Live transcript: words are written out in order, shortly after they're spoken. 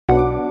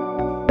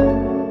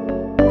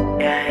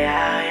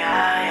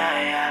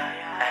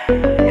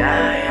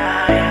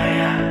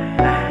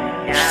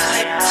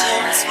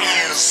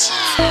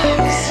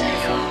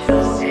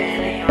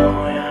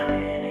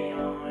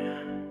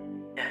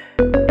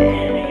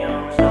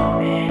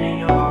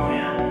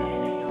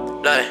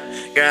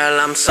girl,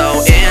 I'm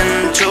so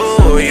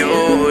into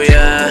you,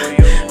 yeah.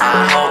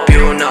 I hope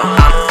you know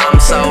I'm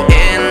so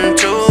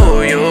into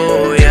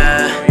you,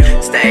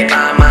 yeah. Stay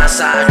by my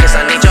side, cause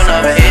I need your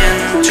love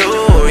into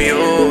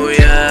you,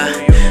 yeah.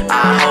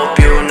 I hope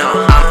you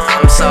know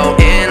I'm so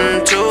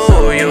into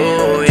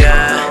you,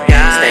 yeah.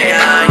 Stay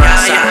by my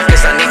side,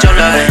 cause I need your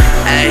love.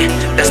 Hey,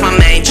 that's my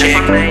main chick,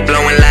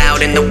 blowing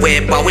loud in the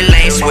whip while we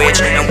lane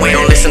switch. And we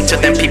don't listen to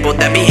them people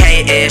that be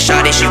hating.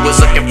 Shawty, she was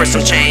looking for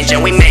some change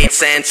and we made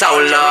sense, oh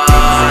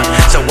Lord.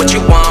 So what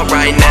you want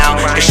right now?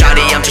 Cause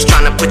shawty, I'm just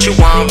tryna put you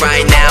on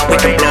right now. We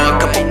can blow a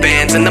couple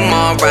bands in the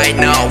mall right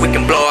now. We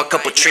can blow a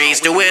couple trees,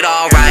 do it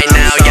all right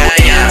now, yeah,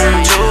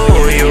 yeah. To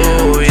you,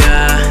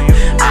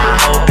 yeah. I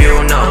hope you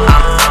know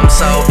I'm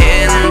so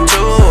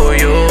into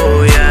you,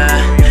 yeah.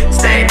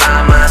 Stay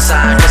by my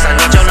side, cause I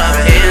need your love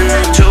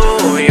into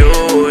you,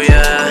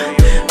 yeah.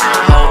 I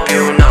hope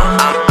you know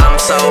I'm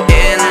so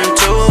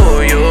into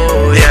you,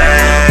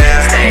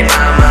 yeah. Stay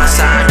by my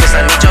side, cause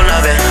I need your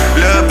love.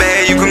 Lil'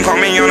 babe, you can call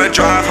me on the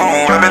drive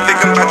home. I've been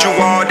thinking about you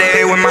all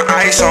day with my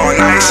ice on,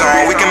 ice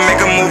on. We can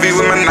make a movie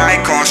with my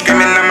Nikon,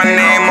 screaming out my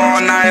name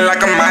all night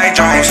like I'm Mike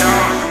Jones.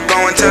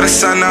 Going till the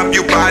sun up,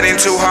 you bought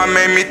into her,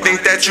 made me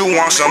think that you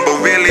want some,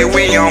 but really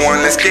we on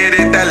one. Let's get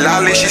it, that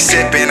lolly she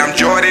sippin', I'm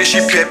Jordan,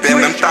 she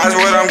pippin', them thighs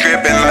what I'm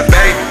grippin'. Like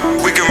babe,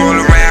 we can roll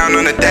around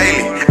on the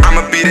daily.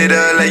 I'ma beat it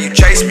up, let you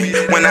chase me.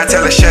 When I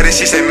tell her shut it,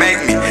 she say make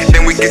me.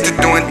 Then we get to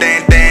doing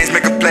things,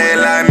 make a play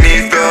like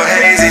me, feel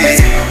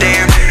hazy.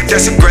 Damn,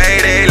 that's a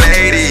grade A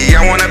lady.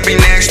 I wanna be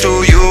next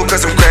to you,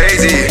 cause I'm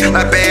crazy.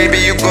 Like baby,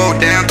 you go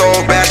down, throw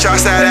back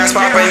shots, that ass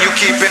poppin', you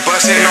keep it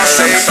bustin' on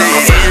safety.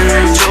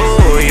 Into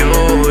you,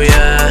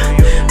 yeah.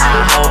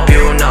 I hope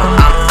you know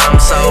I'm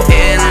so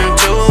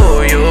into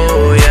you,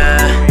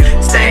 yeah.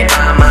 Stay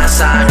by my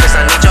side, cause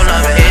I need your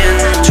love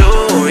into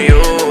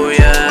you,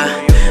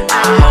 yeah.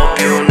 I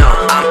hope you know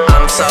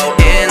I'm so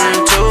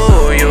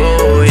into you,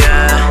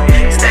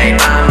 yeah. Stay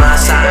by my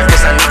side,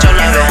 cause I need your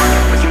love.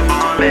 What you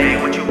want,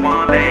 babe? What you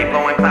want, babe?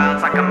 Blowing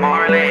clouds like a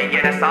Marley,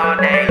 yeah, that's all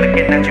day.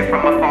 Looking at you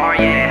from afar,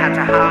 yeah, had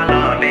to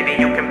holler. Baby,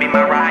 you can be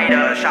my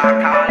rider,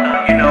 shot collar.